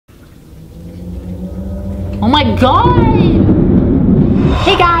Oh my God!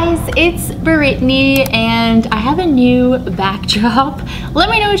 Hey guys, it's Brittany and I have a new backdrop.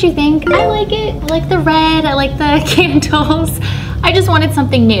 Let me know what you think. I like it. I like the red, I like the candles. I just wanted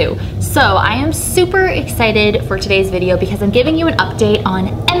something new. So I am super excited for today's video because I'm giving you an update on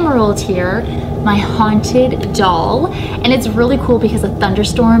Emerald here, my haunted doll. And it's really cool because a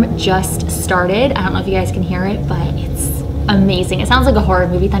thunderstorm just started. I don't know if you guys can hear it, but it's amazing. It sounds like a horror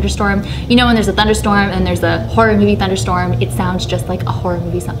movie thunderstorm. You know when there's a thunderstorm and there's a horror movie thunderstorm, it sounds just like a horror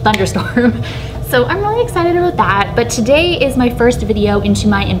movie thunderstorm. So I'm really excited about that. But today is my first video into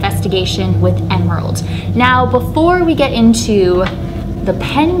my investigation with Emerald. Now, before we get into the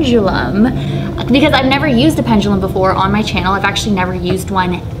pendulum, because I've never used a pendulum before on my channel, I've actually never used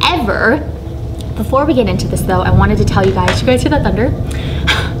one ever. Before we get into this though, I wanted to tell you guys hear that thunder?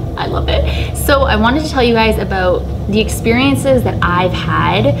 I love it. So I wanted to tell you guys about the experiences that I've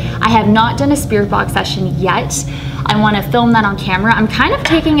had. I have not done a spirit box session yet. I want to film that on camera. I'm kind of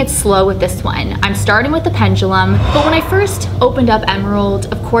taking it slow with this one. I'm starting with the pendulum, but when I first opened up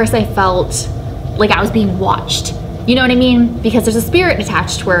Emerald, of course I felt like I was being watched. You know what I mean? Because there's a spirit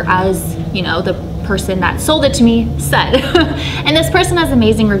attached, whereas, you know, the person that sold it to me said. And this person has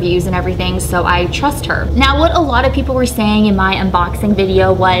amazing reviews and everything, so I trust her. Now, what a lot of people were saying in my unboxing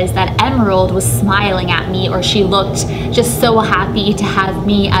video was that Emerald was smiling at me, or she looked just so happy to have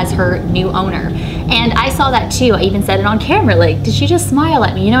me as her new owner. And I saw that too. I even said it on camera, like, did she just smile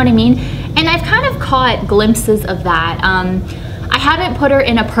at me? You know what I mean? And I've kind of caught glimpses of that. I haven't put her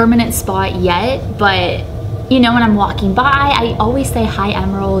in a permanent spot yet, but you know, when I'm walking by, I always say hi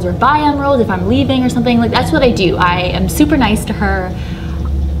Emerald or bye Emerald if I'm leaving or something. Like, that's what I do. I am super nice to her.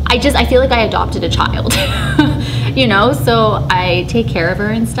 I feel like I adopted a child, you know, so I take care of her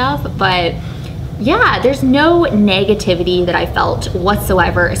and stuff. But yeah, there's no negativity that I felt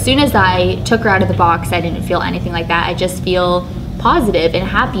whatsoever. As soon as I took her out of the box, I didn't feel anything like that. I just feel positive and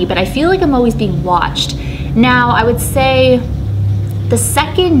happy, but I feel like I'm always being watched. Now, I would say the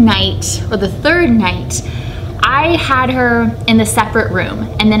second night or the third night, I had her in the separate room,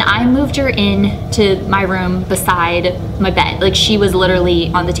 and then I moved her in to my room beside my bed. Like, she was literally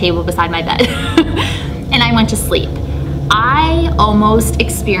on the table beside my bed. And I went to sleep. I almost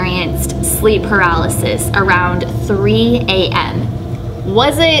experienced sleep paralysis around 3 a.m.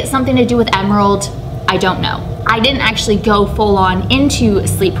 Was it something to do with Emerald? I don't know. I didn't actually go full on into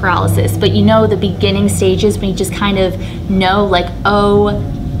sleep paralysis, but you know, the beginning stages when you just kind of know, like, oh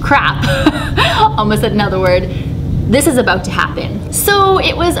crap, almost said another word, this is about to happen. So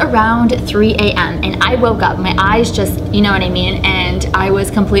it was around 3 a.m. and I woke up, my eyes just, you know what I mean, and I was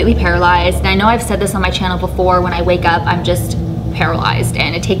completely paralyzed. And I know I've said this on my channel before, when I wake up, I'm just paralyzed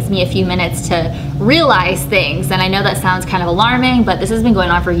and it takes me a few minutes to realize things. And I know that sounds kind of alarming, but this has been going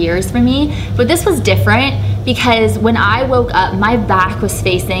on for years for me. But this was different because when I woke up, my back was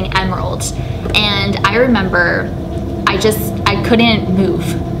facing Emerald. And I remember I couldn't move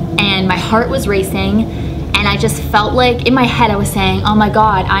and my heart was racing, and I just felt like in my head I was saying, oh my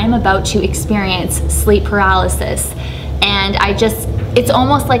God, I am about to experience sleep paralysis. And it's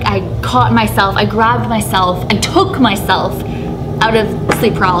almost like I caught myself, I grabbed myself and took myself out of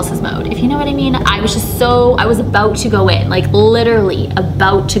sleep paralysis mode, if you know what I mean. I was about to go in, like literally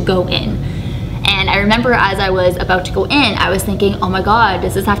about to go in. And I remember as I was about to go in, I was thinking, oh my God,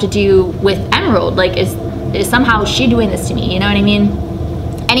 does this have to do with Emerald? Like, is somehow she doing this to me? You know what I mean?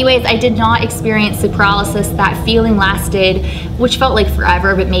 Anyways, I did not experience sleep paralysis. That feeling lasted, which felt like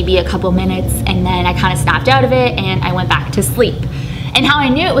forever, but maybe a couple minutes. And then I kind of snapped out of it and I went back to sleep. And how I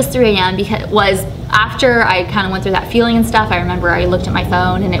knew it was 3 a.m. was after I kind of went through that feeling and stuff. I remember I looked at my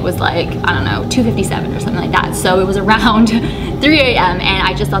phone and it was like, I don't know, 2:57 or something like that. So it was around 3 a.m. and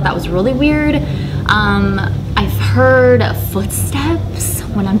I just thought that was really weird. I've heard footsteps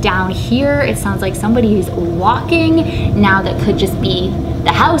when I'm down here. It sounds like somebody's walking. Now that could just be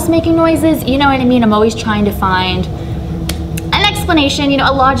the house making noises. You know what I mean? I'm always trying to find an explanation, you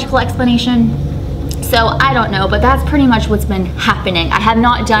know, a logical explanation. So I don't know, but that's pretty much what's been happening. I have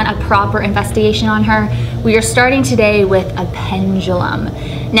not done a proper investigation on her. We are starting today with a pendulum.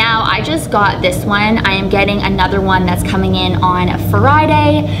 Now, I just got this one. I am getting another one that's coming in on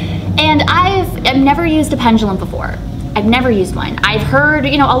Friday. And I've never used a pendulum before. I've never used one. I've heard,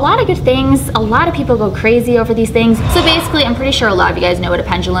 you know, a lot of good things. A lot of people go crazy over these things. So basically, I'm pretty sure a lot of you guys know what a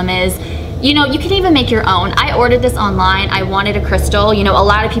pendulum is. You know, you can even make your own. I ordered this online. I wanted a crystal. You know, a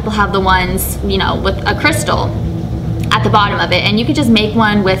lot of people have the ones, you know, with a crystal at the bottom of it. And you could just make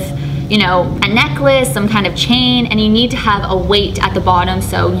one with you know, a necklace, some kind of chain, and you need to have a weight at the bottom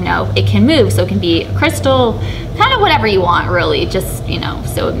so, you know, it can move. So it can be a crystal, kind of whatever you want really, just, you know,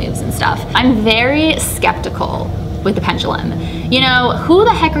 so it moves and stuff. I'm very skeptical with the pendulum. You know, who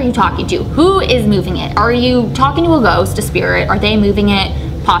the heck are you talking to? Who is moving it? Are you talking to a ghost, a spirit? Are they moving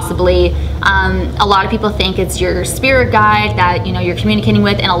it? Possibly. A lot of people think it's your spirit guide that, you know, you're communicating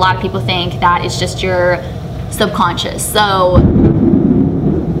with, and a lot of people think that it's just your subconscious. So,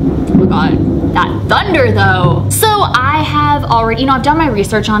 oh my God, that thunder though. So I have already, you know, I've done my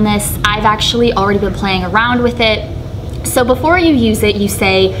research on this. I've actually already been playing around with it. So before you use it, you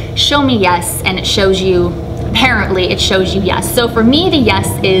say, show me yes, and it shows you, apparently it shows you yes. So for me, the yes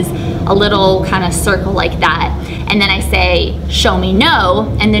is a little kind of circle like that. And then I say, show me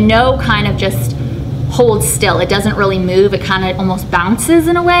no, and the no kind of just holds still. It doesn't really move. It kind of almost bounces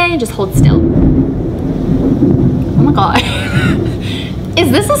in a way, just holds still. Oh my God. Is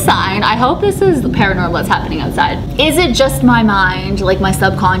this a sign? I hope this is the paranormal that's happening outside. Is it just my mind, like my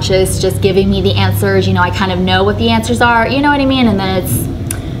subconscious, just giving me the answers? You know, I kind of know what the answers are, you know what I mean? And then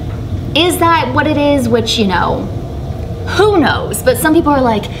is that what it is? Which, you know, who knows? But some people are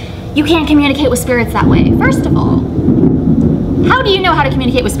like, you can't communicate with spirits that way. First of all, how do you know how to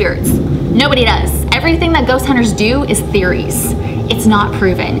communicate with spirits? Nobody does. Everything that ghost hunters do is theories. It's not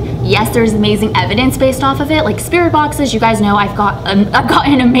proven. Yes, there's amazing evidence based off of it, like spirit boxes. You guys know I've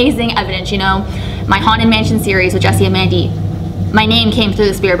gotten amazing evidence, you know. My Haunted Mansion series with Jesse and Mandy, my name came through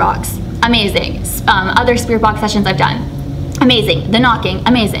the spirit box. Amazing. Other spirit box sessions I've done, amazing. The knocking,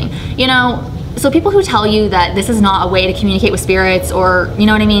 amazing. You know, so people who tell you that this is not a way to communicate with spirits, or, you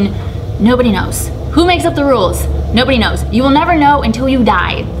know what I mean, nobody knows. Who makes up the rules? Nobody knows. You will never know until you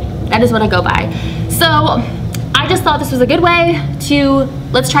die. That is what I go by. So I just thought this was a good way to,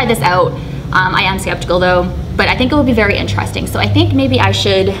 let's try this out. I am skeptical though, but I think it will be very interesting. So I think maybe I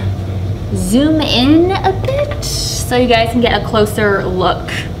should zoom in a bit so you guys can get a closer look.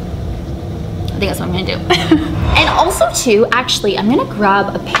 I think that's what I'm gonna do. And also too, actually, I'm gonna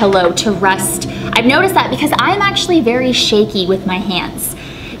grab a pillow to rest. I've noticed that because I'm actually very shaky with my hands.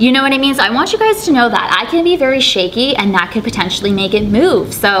 You know what I mean? So I want you guys to know that I can be very shaky, and that could potentially make it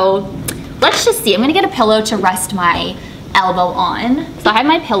move. So let's just see. I'm gonna get a pillow to rest my elbow on. So I have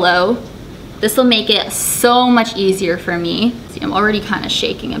my pillow. This will make it so much easier for me. See, I'm already kind of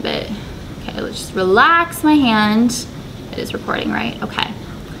shaking a bit. Okay, let's just relax my hand. It is recording, right? Okay.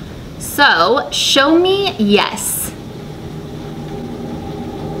 So, show me yes.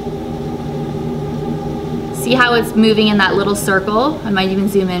 See how it's moving in that little circle? I might even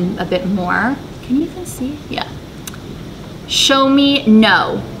zoom in a bit more. Can you even see? Yeah. Show me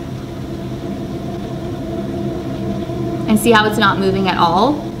no. And see how it's not moving at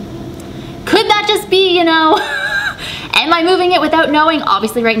all? Could that just be, you know, am I moving it without knowing?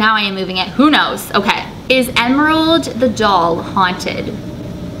 Obviously right now I am moving it. Who knows? Okay. Is Emerald the doll haunted?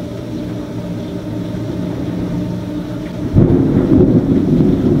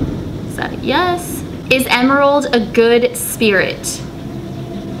 Is that a yes? Is Emerald a good spirit?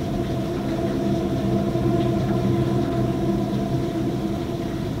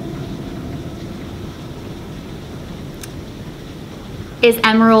 Is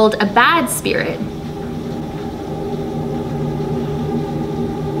Emerald a bad spirit?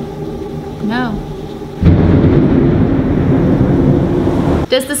 No.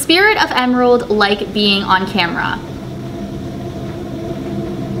 Does the spirit of Emerald like being on camera?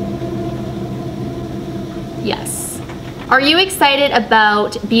 Yes. Are you excited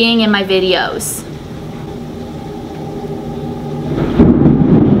about being in my videos?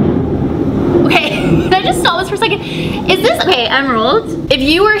 Okay, can I just stop this for a second? Is this, okay, Emerald, if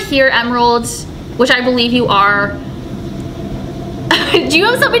you were here, Emerald, which I believe you are, do you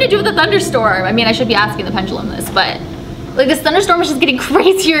have something to do with the thunderstorm? I mean, I should be asking the pendulum this, but like this thunderstorm is just getting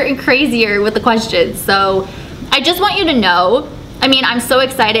crazier and crazier with the questions. So I just want you to know, I mean, I'm so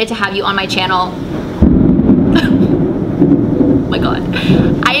excited to have you on my channel. Oh my God.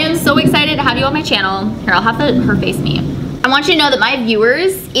 I am so excited to have you on my channel. Here, I'll have her face me. I want you to know that my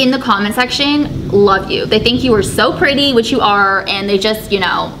viewers in the comment section love you. They think you are so pretty, which you are, and they just, you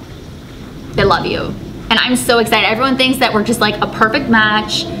know, they love you. And I'm so excited. Everyone thinks that we're just like a perfect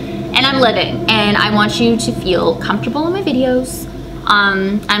match, and I'm living. And I want you to feel comfortable in my videos.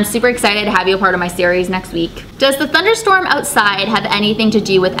 I'm super excited to have you a part of my series next week. Does the thunderstorm outside have anything to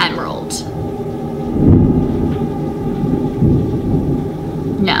do with Emerald?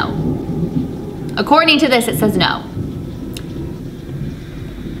 No. According to this, it says no.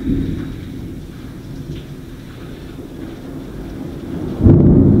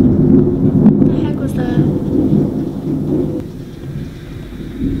 What the heck was that?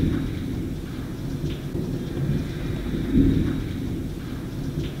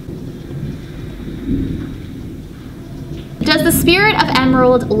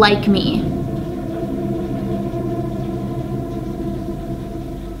 Emerald like me?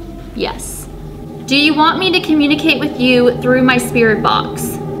 Yes. Do you want me to communicate with you through my spirit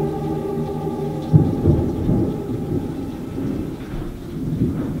box?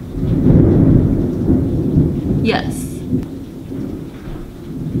 Yes.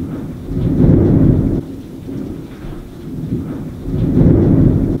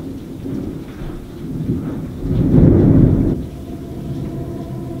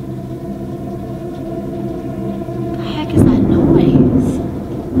 What the heck is that noise?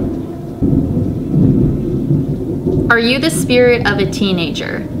 Are you the spirit of a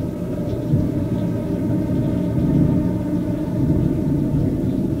teenager?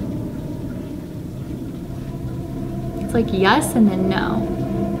 It's like yes and then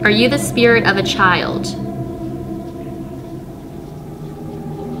no. Are you the spirit of a child?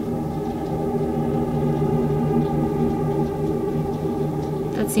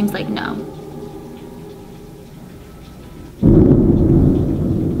 That seems like no.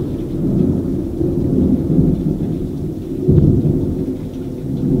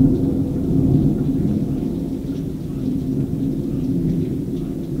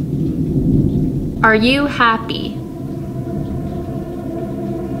 Are you happy?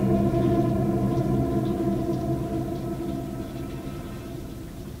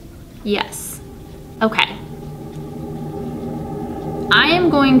 Yes. Okay. I am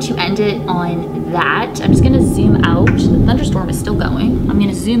going to end it on that. I'm just gonna zoom out. The thunderstorm is still going. I'm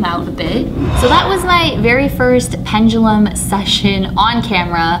gonna zoom out a bit. So that was my very first pendulum session on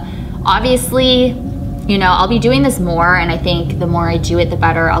camera. Obviously, you know, I'll be doing this more, and I think the more I do it, the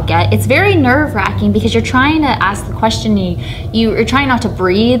better I'll get. It's very nerve-wracking because you're trying to ask the question, you're trying not to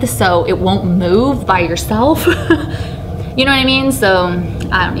breathe so it won't move by yourself. You know what I mean? So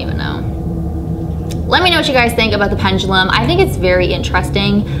I don't even know. Let me know what you guys think about the pendulum. I think it's very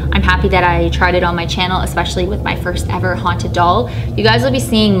interesting. I'm happy that I tried it on my channel, especially with my first ever haunted doll. You guys will be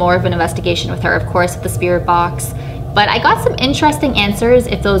seeing more of an investigation with her, of course, with the spirit box. But I got some interesting answers,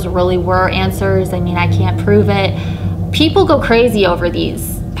 if those really were answers. I mean, I can't prove it. People go crazy over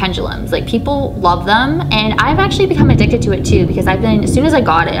these pendulums. Like, people love them, and I've actually become addicted to it too, because as soon as I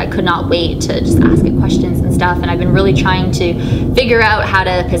got it, I could not wait to just ask it questions and stuff, and I've been really trying to figure out how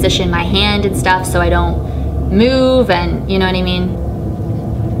to position my hand and stuff so I don't move, and you know what I mean?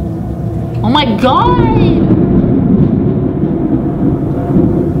 Oh my God!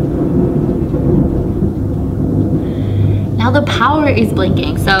 Now the power is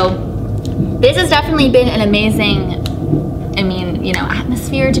blinking, so this has definitely been an amazing, you know,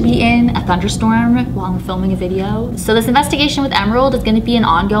 atmosphere to be in, a thunderstorm while I'm filming a video. So this investigation with Emerald is going to be an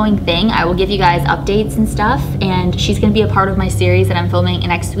ongoing thing. I will give you guys updates and stuff, and she's going to be a part of my series that I'm filming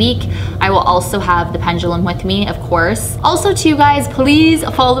next week. I will also have the pendulum with me, of course. Also too, guys, please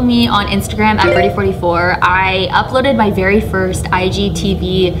follow me on Instagram at Birdie44. I uploaded my very first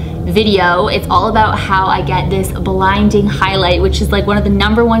IGTV video. It's all about how I get this blinding highlight, which is like one of the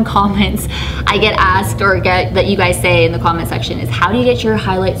 #1 comments I get asked, or that you guys say in the comment section, is how do you get your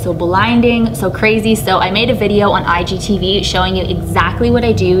highlight so blinding, so crazy? So I made a video on IGTV showing you exactly what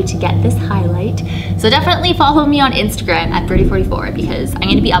I do to get this highlight. So definitely follow me on Instagram at Birdie44, because I'm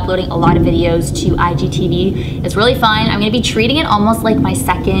going to be uploading a lot of videos to IGTV. It's really fun. I'm going to be treating it almost like my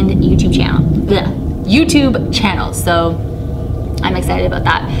second YouTube channel. So I'm excited about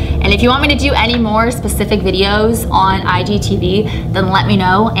that. And if you want me to do any more specific videos on IGTV, then let me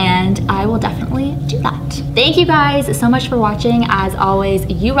know and I will definitely do that. Thank you guys so much for watching. As always,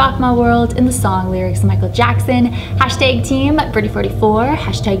 you rock my world in the song lyrics of Michael Jackson. Hashtag team Birdie44,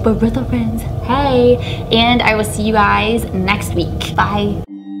 hashtag Barista friends. Hey, and I will see you guys next week. Bye.